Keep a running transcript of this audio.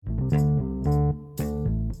The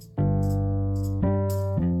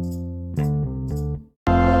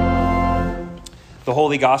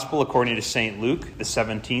Holy Gospel according to St. Luke, the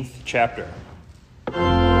 17th chapter.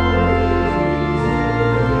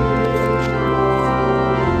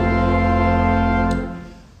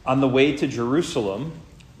 On the way to Jerusalem,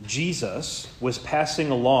 Jesus was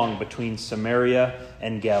passing along between Samaria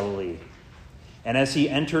and Galilee. And as he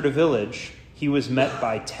entered a village, he was met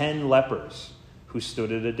by 10 lepers who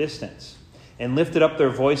stood at a distance and lifted up their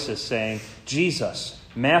voices, saying, "Jesus,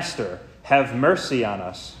 Master, have mercy on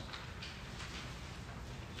us."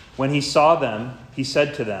 When he saw them, he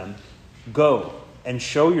said to them, "Go and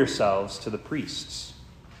show yourselves to the priests."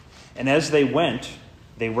 And as they went,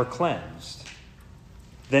 they were cleansed.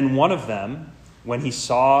 Then one of them, when he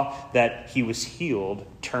saw that he was healed,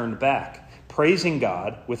 turned back, praising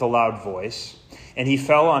God with a loud voice, and he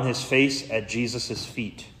fell on his face at Jesus'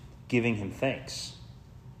 feet, giving him thanks.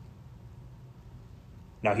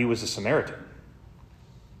 Now he was a Samaritan.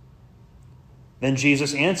 Then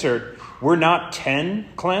Jesus answered, "Were not 10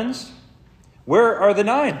 cleansed? Where are the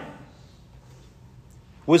 9?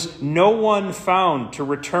 Was no one found to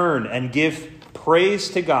return and give praise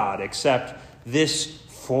to God except this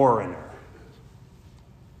foreigner?"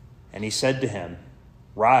 And he said to him,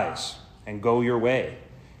 "Rise and go your way.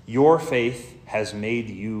 Your faith has made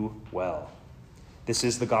you well." This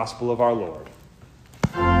is the gospel of our Lord.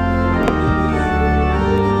 All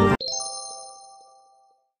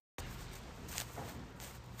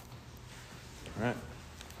right.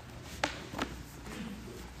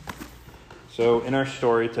 So in our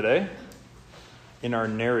story today, in our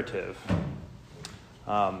narrative,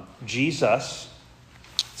 Jesus,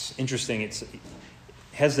 it's interesting, it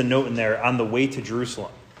has the note in there, on the way to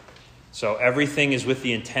Jerusalem. So everything is with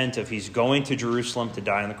the intent of he's going to Jerusalem to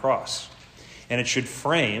die on the cross. And it should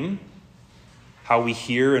frame how we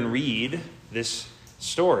hear and read this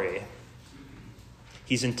story.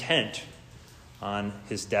 He's intent on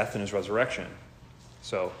his death and his resurrection.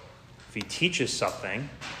 So if he teaches something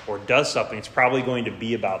or does something, it's probably going to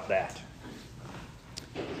be about that.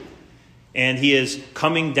 And he is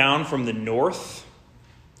coming down from the north.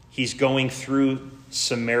 He's going through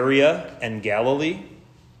Samaria and Galilee.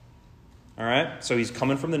 All right? So he's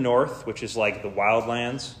coming from the north, which is like the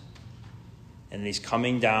wildlands. And he's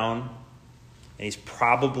coming down. And he's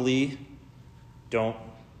probably, don't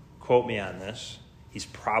quote me on this, he's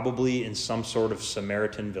probably in some sort of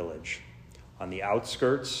Samaritan village on the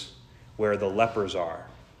outskirts where the lepers are.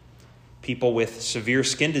 People with severe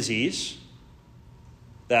skin disease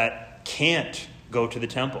that can't go to the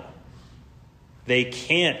temple. They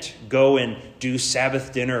can't go and do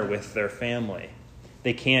Sabbath dinner with their family.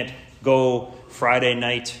 They can't go Friday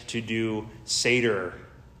night to do Seder.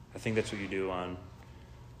 I think that's what you do on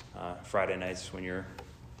Friday nights when you're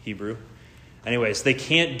Hebrew. Anyways, they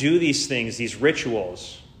can't do these things, these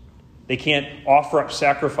rituals. They can't offer up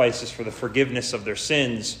sacrifices for the forgiveness of their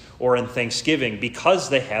sins or in thanksgiving because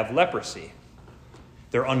they have leprosy.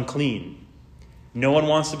 They're unclean. No one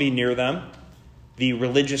wants to be near them. The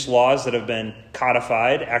religious laws that have been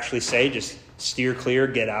codified actually say just steer clear,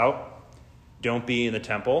 get out, don't be in the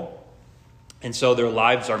temple. And so their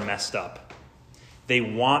lives are messed up. They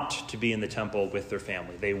want to be in the temple with their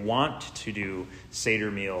family. They want to do Seder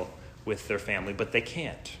meal with their family, but they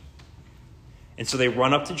can't. And so they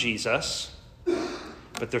run up to Jesus,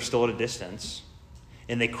 but they're still at a distance.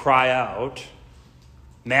 And they cry out,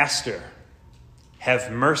 "Master, have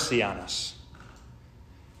mercy on us.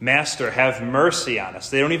 Master, have mercy on us."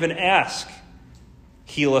 They don't even ask,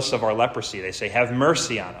 "Heal us of our leprosy." They say, "Have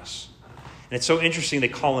mercy on us." And it's so interesting they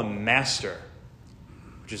call him Master,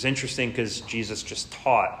 which is interesting because Jesus just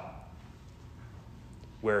taught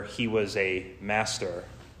where he was a master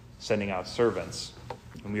sending out servants.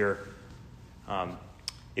 And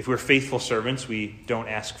if we're faithful servants, we don't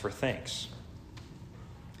ask for thanks.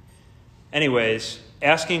 Anyways,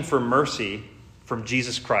 asking for mercy from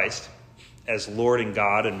Jesus Christ as Lord and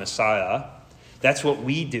God and Messiah, that's what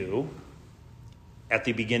we do at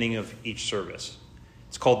the beginning of each service.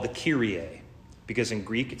 It's called the Kyrie, because in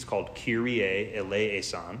Greek it's called Kyrie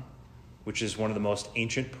eleison, which is one of the most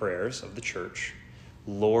ancient prayers of the church.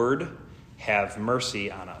 Lord, have mercy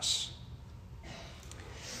on us.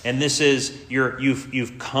 And this is,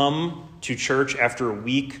 you've come to church after a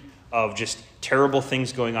week of just terrible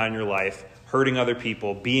things going on in your life, hurting other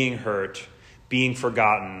people, being hurt, being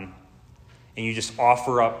forgotten, and you just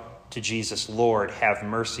offer up to Jesus, "Lord, have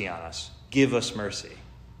mercy on us. Give us mercy."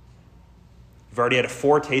 You've already had a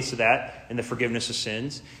foretaste of that in the forgiveness of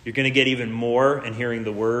sins. You're going to get even more in hearing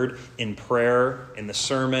the word, in prayer, in the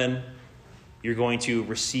sermon. You're going to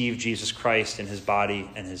receive Jesus Christ in his body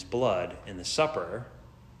and his blood in the supper.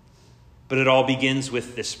 But it all begins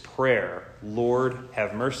with this prayer, Lord,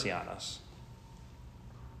 have mercy on us.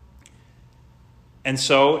 And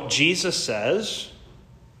so Jesus says,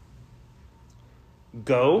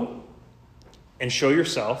 go and show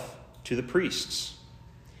yourself to the priests.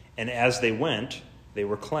 And as they went, they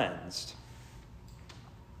were cleansed.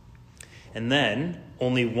 And then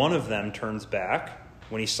only one of them turns back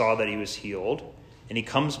when he saw that he was healed. And he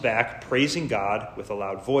comes back praising God with a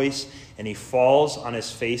loud voice. And he falls on his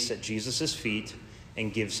face at Jesus' feet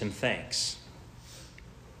and gives him thanks.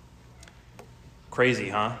 Crazy,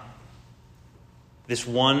 huh? This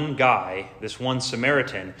one guy, this one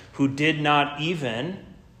Samaritan, who did not even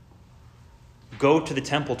go to the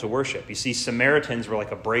temple to worship. You see, Samaritans were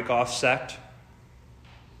like a break-off sect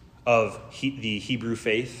of the Hebrew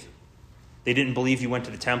faith. They didn't believe you went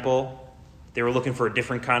to the temple. They were looking for a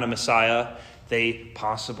different kind of Messiah. They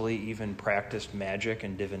possibly even practiced magic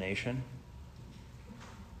and divination.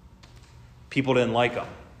 People didn't like them.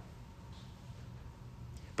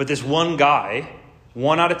 But this one guy,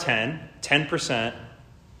 1 out of 10, 10%,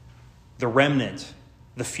 the remnant,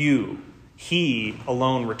 the few, he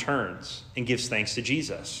alone returns and gives thanks to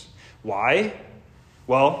Jesus. Why?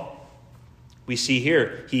 Well, we see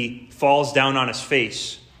here, he falls down on his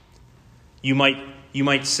face. You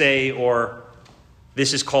might say, or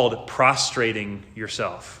this is called prostrating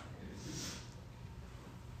yourself.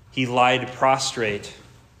 He lied prostrate.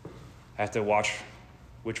 I have to watch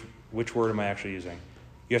which word am I actually using?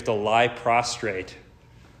 You have to lie prostrate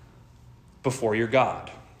before your God.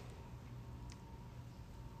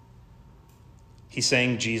 He's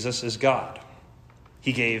saying Jesus is God.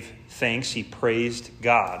 He gave thanks. He praised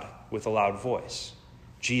God with a loud voice.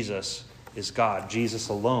 Jesus is God. Jesus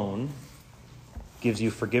alone gives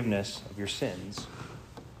you forgiveness of your sins.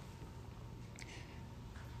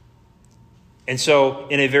 And so,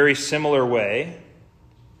 in a very similar way,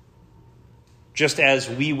 just as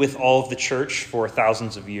we with all of the church for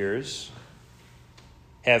thousands of years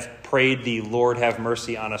have prayed the Lord have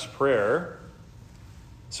mercy on us prayer,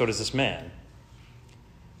 so does this man.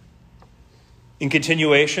 In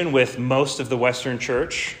continuation with most of the Western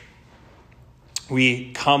church,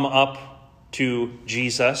 we come up to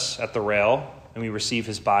Jesus at the rail and we receive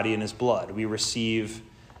his body and his blood. We receive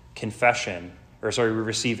we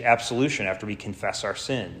receive absolution after we confess our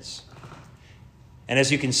sins. And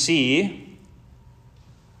as you can see,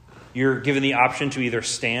 you're given the option to either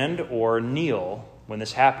stand or kneel when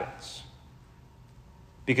this happens.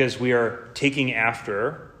 Because we are taking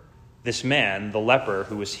after this man, the leper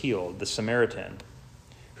who was healed, the Samaritan,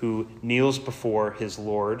 who kneels before his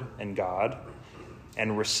Lord and God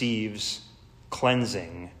and receives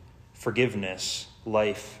cleansing, forgiveness,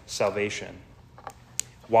 life, salvation.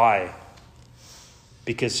 Why?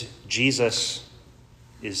 Because Jesus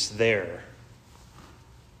is there.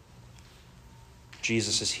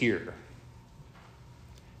 Jesus is here.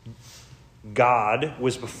 God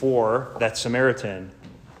was before that Samaritan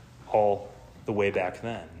all the way back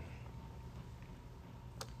then.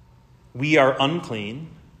 We are unclean.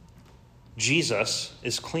 Jesus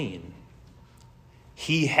is clean.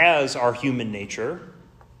 He has our human nature,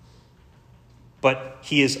 but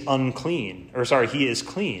he is unclean. He is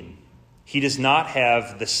clean. He does not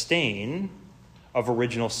have the stain of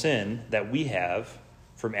original sin that we have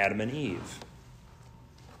from Adam and Eve.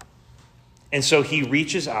 And so he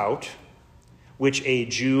reaches out, which a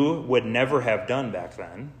Jew would never have done back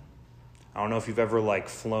then. I don't know if you've ever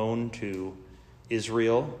flown to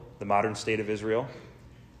Israel, the modern state of Israel,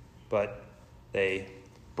 but they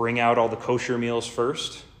bring out all the kosher meals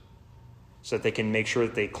first so that they can make sure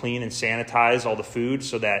that they clean and sanitize all the food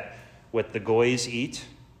so that what the goys eat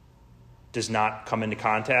does not come into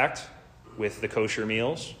contact with the kosher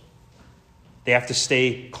meals. They have to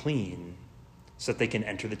stay clean so that they can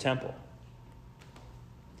enter the temple.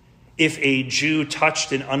 If a Jew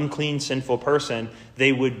touched an unclean, sinful person,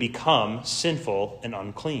 they would become sinful and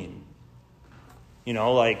unclean.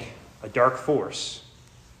 Like a dark force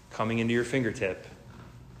coming into your fingertip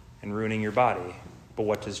and ruining your body. But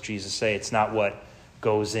what does Jesus say? It's not what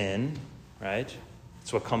goes in, right?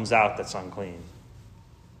 It's what comes out that's unclean.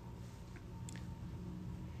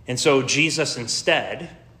 And so Jesus instead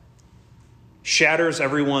shatters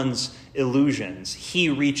everyone's illusions. He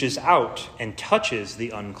reaches out and touches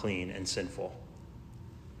the unclean and sinful.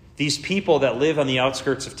 These people that live on the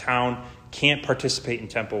outskirts of town can't participate in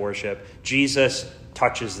temple worship. Jesus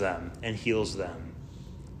touches them and heals them.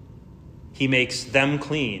 He makes them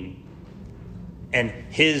clean, and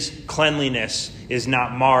his cleanliness is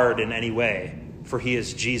not marred in any way, for he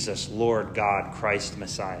is Jesus, Lord God, Christ,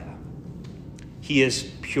 Messiah. He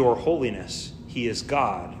is pure holiness. He is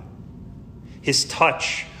God. His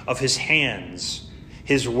touch of his hands,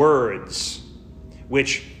 his words,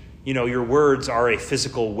 which, your words are a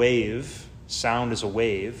physical wave. Sound is a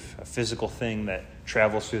wave, a physical thing that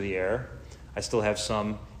travels through the air. I still have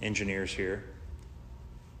some engineers here.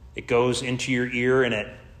 It goes into your ear and it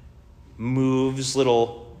moves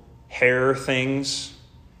little hair things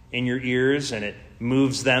in your ears, and it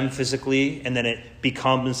moves them physically, and then it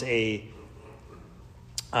becomes a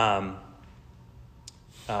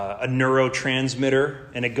neurotransmitter,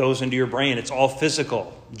 and it goes into your brain. It's all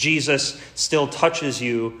physical. Jesus still touches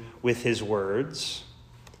you with his words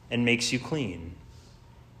and makes you clean.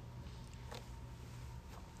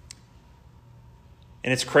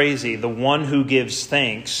 And it's crazy. The one who gives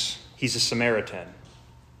thanks, he's a Samaritan.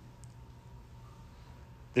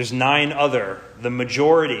 There's 9 other. The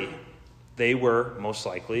majority, they were most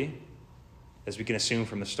likely, as we can assume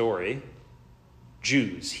from the story,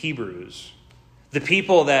 Jews, Hebrews. The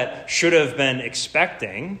people that should have been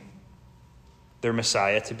expecting their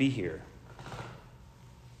Messiah to be here.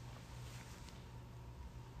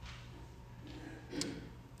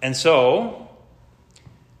 And so,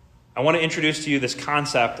 I want to introduce to you this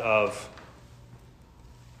concept of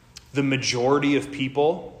the majority of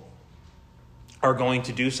people are going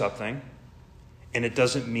to do something, and it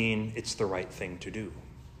doesn't mean it's the right thing to do.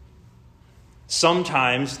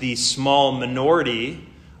 Sometimes the small minority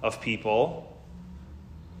of people,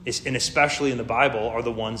 and especially in the Bible, are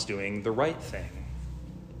the ones doing the right thing.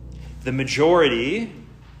 The majority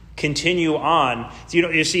continue on.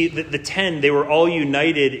 You see, the 10, they were all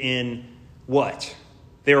united in what?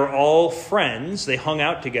 They were all friends. They hung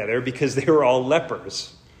out together because they were all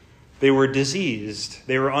lepers. They were diseased.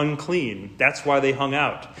 They were unclean. That's why they hung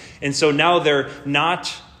out. And so now they're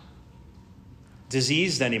not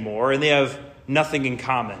diseased anymore, and they have nothing in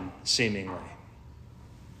common, seemingly.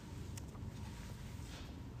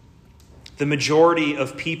 The majority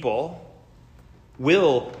of people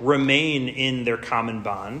will remain in their common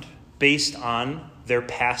bond based on their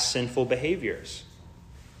past sinful behaviors.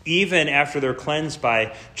 Even after they're cleansed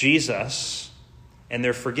by Jesus and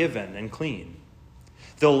they're forgiven and clean.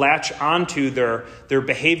 They'll latch onto their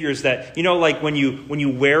behaviors that, like when you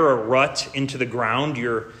wear a rut into the ground,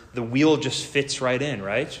 the wheel just fits right in,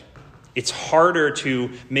 right? It's harder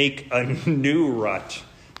to make a new rut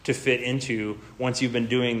to fit into once you've been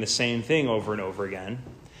doing the same thing over and over again.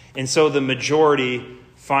 And so the majority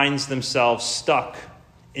finds themselves stuck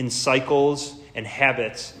in cycles and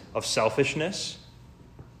habits of selfishness,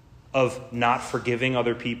 of not forgiving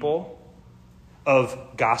other people, of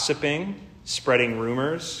gossiping, spreading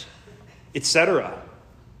rumors, etc.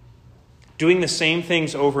 Doing the same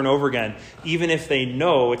things over and over again, even if they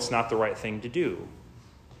know it's not the right thing to do.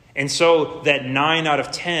 And so that 9 out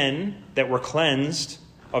of 10 that were cleansed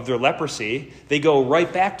of their leprosy, they go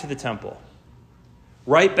right back to the temple.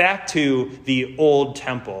 Right back to the old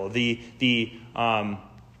temple, the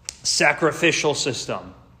sacrificial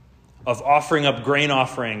system of offering up grain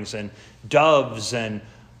offerings and doves and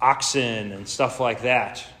oxen and stuff like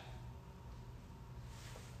that.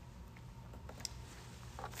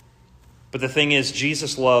 But the thing is,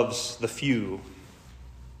 Jesus loves the few.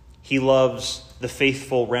 He loves the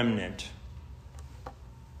faithful remnant.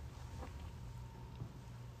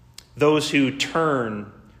 Those who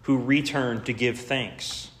return to give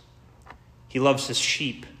thanks. He loves his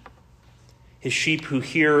sheep who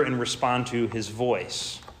hear and respond to his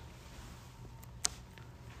voice.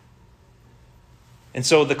 And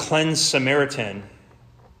so the cleansed Samaritan,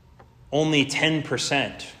 only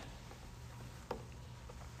 10%.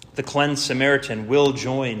 The cleansed Samaritan will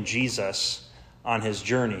join Jesus on his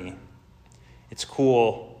journey. It's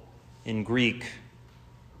cool in Greek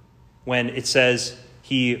when it says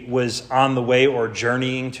he was on the way or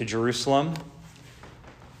journeying to Jerusalem.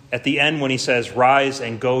 At the end, when he says, rise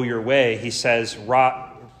and go your way, he says,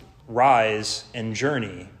 rise and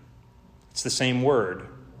journey. It's the same word.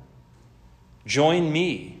 Join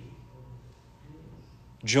me.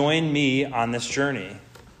 Join me on this journey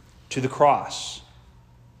to the cross,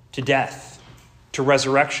 to death, to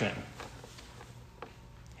resurrection.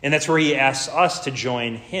 And that's where he asks us to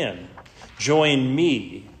join him. Join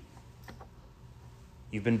me.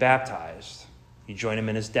 You've been baptized. You join him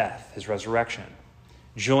in his death, his resurrection.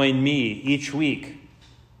 Join me each week.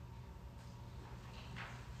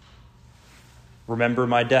 Remember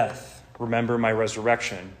my death. Remember my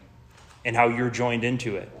resurrection and how you're joined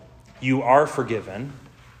into it. You are forgiven.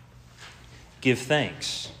 Give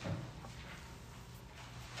thanks.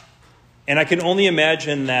 And I can only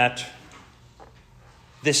imagine that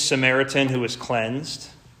this Samaritan who was cleansed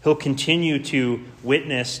He'll continue to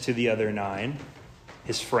witness to the other 9,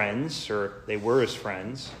 his friends, or they were his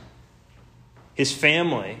friends, his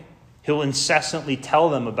family. He'll incessantly tell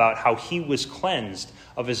them about how he was cleansed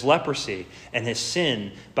of his leprosy and his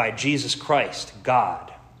sin by Jesus Christ,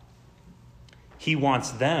 God. He wants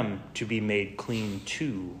them to be made clean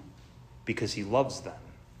too, because he loves them.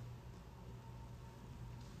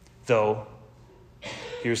 Though,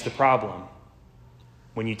 here's the problem.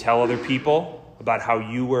 When you tell other people about how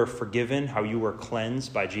you were forgiven, how you were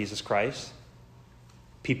cleansed by Jesus Christ,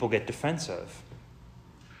 people get defensive.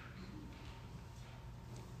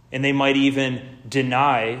 And they might even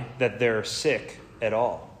deny that they're sick at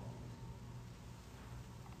all.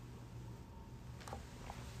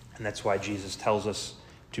 And that's why Jesus tells us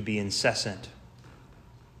to be incessant.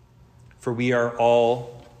 For we are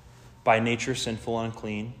all by nature sinful and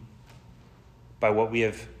unclean, by what we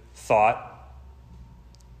have thought,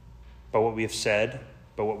 by what we have said,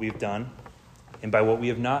 by what we have done, and by what we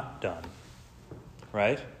have not done.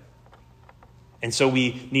 Right? And so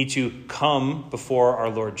we need to come before our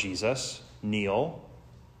Lord Jesus, kneel,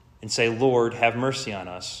 and say, Lord, have mercy on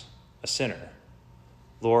us, a sinner.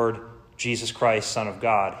 Lord Jesus Christ, Son of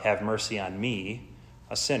God, have mercy on me,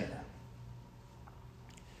 a sinner.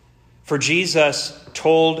 For Jesus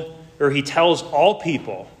he tells all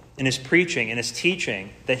people in his preaching and his teaching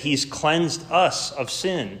that he's cleansed us of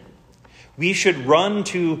sin. We should run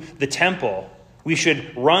to the temple. We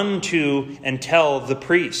should run to and tell the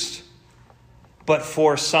priest. But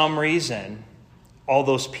for some reason, all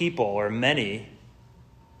those people, or many,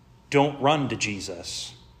 don't run to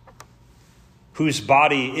Jesus, whose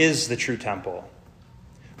body is the true temple,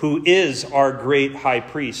 who is our great high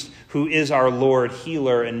priest, who is our Lord,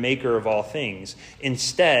 healer, and maker of all things.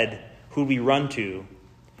 Instead, who we run to?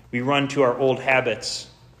 We run to our old habits,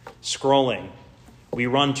 scrolling. We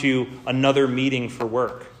run to another meeting for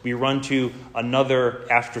work. We run to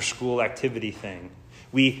another after-school activity thing.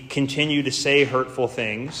 We continue to say hurtful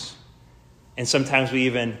things. And sometimes we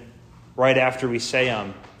even, right after we say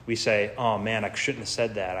them, we say, oh man, I shouldn't have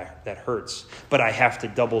said that. That hurts. But I have to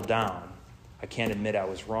double down. I can't admit I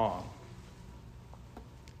was wrong.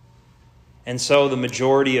 And so the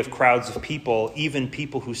majority of crowds of people, even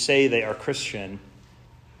people who say they are Christian,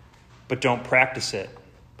 but don't practice it,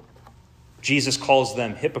 Jesus calls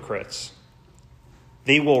them hypocrites.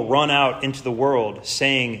 They will run out into the world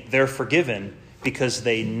saying they're forgiven because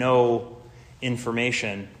they know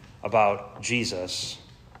information about Jesus.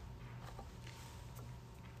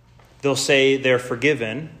 They'll say they're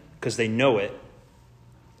forgiven because they know it.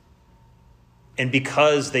 And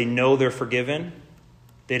because they know they're forgiven,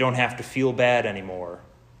 they don't have to feel bad anymore.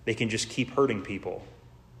 They can just keep hurting people.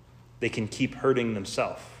 They can keep hurting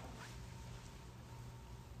themselves.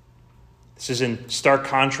 This is in stark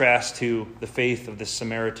contrast to the faith of the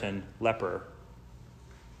Samaritan leper.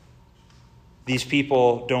 These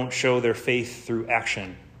people don't show their faith through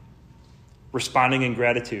action, responding in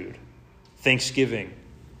gratitude, thanksgiving,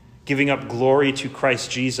 giving up glory to Christ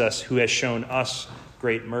Jesus, who has shown us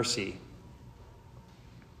great mercy.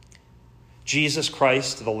 Jesus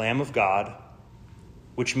Christ, the Lamb of God,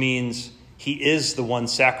 which means he is the one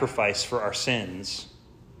sacrifice for our sins.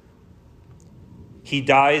 He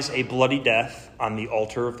dies a bloody death on the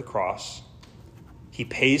altar of the cross. He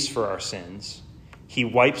pays for our sins. He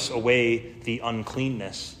wipes away the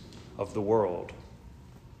uncleanness of the world.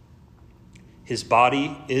 His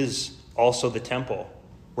body is also the temple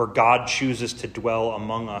where God chooses to dwell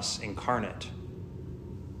among us incarnate.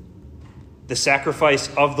 The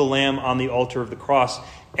sacrifice of the Lamb on the altar of the cross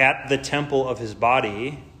at the temple of his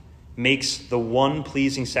body makes the one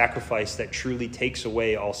pleasing sacrifice that truly takes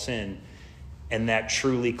away all sin and that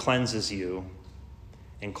truly cleanses you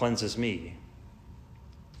and cleanses me.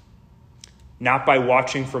 Not by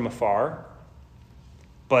watching from afar,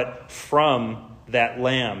 but from that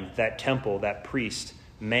Lamb, that temple, that priest,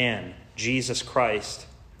 man, Jesus Christ,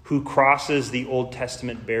 who crosses the Old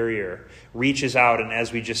Testament barrier, reaches out, and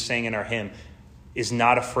as we just sang in our hymn, is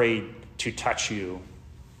not afraid to touch you.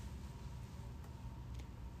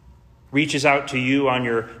 Reaches out to you on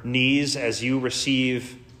your knees as you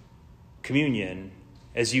receive communion,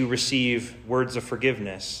 as you receive words of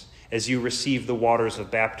forgiveness, as you receive the waters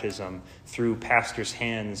of baptism through pastor's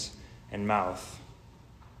hands and mouth.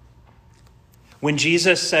 When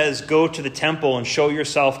Jesus says, go to the temple and show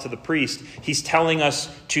yourself to the priest, he's telling us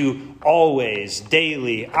to always,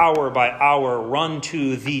 daily, hour by hour, run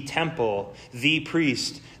to the temple, the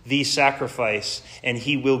priest, the sacrifice, and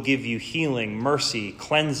he will give you healing, mercy,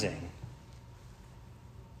 cleansing.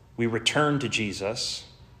 We return to Jesus,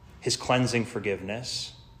 his cleansing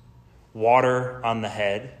forgiveness, water on the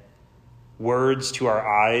head, words to our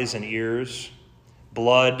eyes and ears,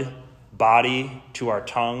 blood, body to our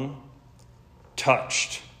tongue,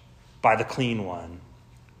 touched by the clean one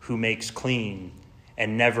who makes clean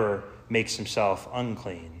and never makes himself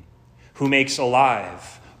unclean, who makes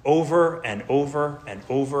alive over and over and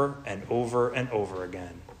over and over and over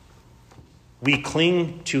again. We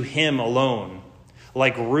cling to him alone,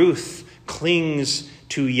 like Ruth clings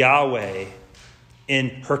to Yahweh in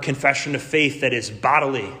her confession of faith that is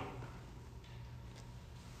bodily.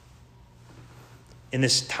 In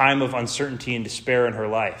this time of uncertainty and despair in her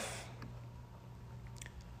life,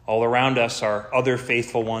 all around us are other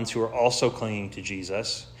faithful ones who are also clinging to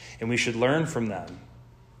Jesus, and we should learn from them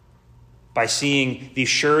by seeing the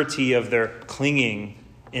surety of their clinging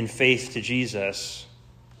in faith to Jesus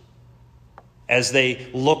as they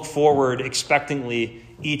look forward expectantly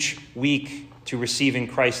each week to receiving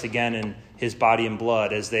Christ again in his body and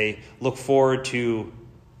blood, as they look forward to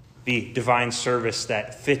the divine service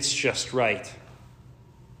that fits just right,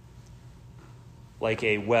 like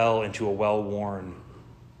a well into a well-worn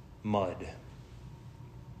mud.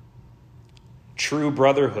 True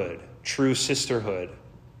brotherhood, true sisterhood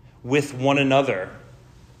with one another,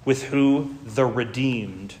 with who? The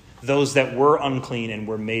redeemed, those that were unclean and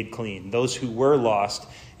were made clean, those who were lost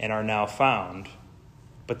and are now found,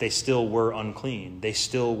 but they still were unclean. They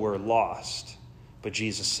still were lost, but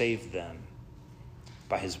Jesus saved them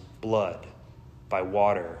by his blood, by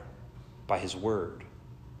water, by his word,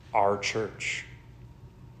 our church.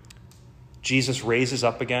 Jesus raises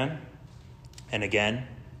up again and again,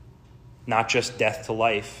 not just death to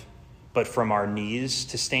life, but from our knees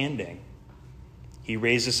to standing. He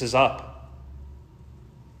raises us up,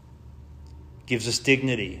 gives us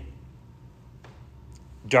dignity,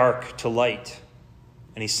 dark to light,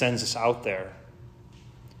 and he sends us out there.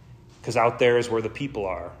 Because out there is where the people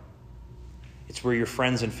are. It's where your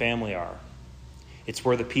friends and family are. It's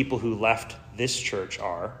where the people who left this church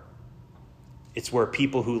are. It's where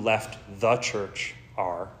people who left the church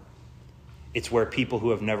are. It's where people who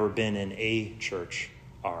have never been in a church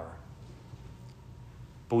are.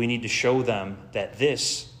 But we need to show them that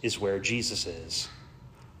this is where Jesus is,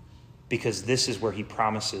 because this is where he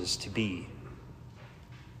promises to be.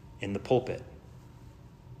 In the pulpit,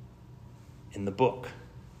 in the book,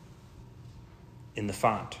 in the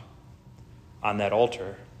font, on that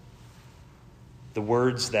altar, the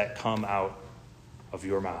words that come out of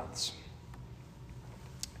your mouths.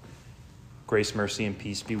 Grace, mercy, and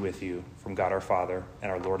peace be with you from God our Father and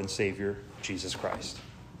our Lord and Savior, Jesus Christ.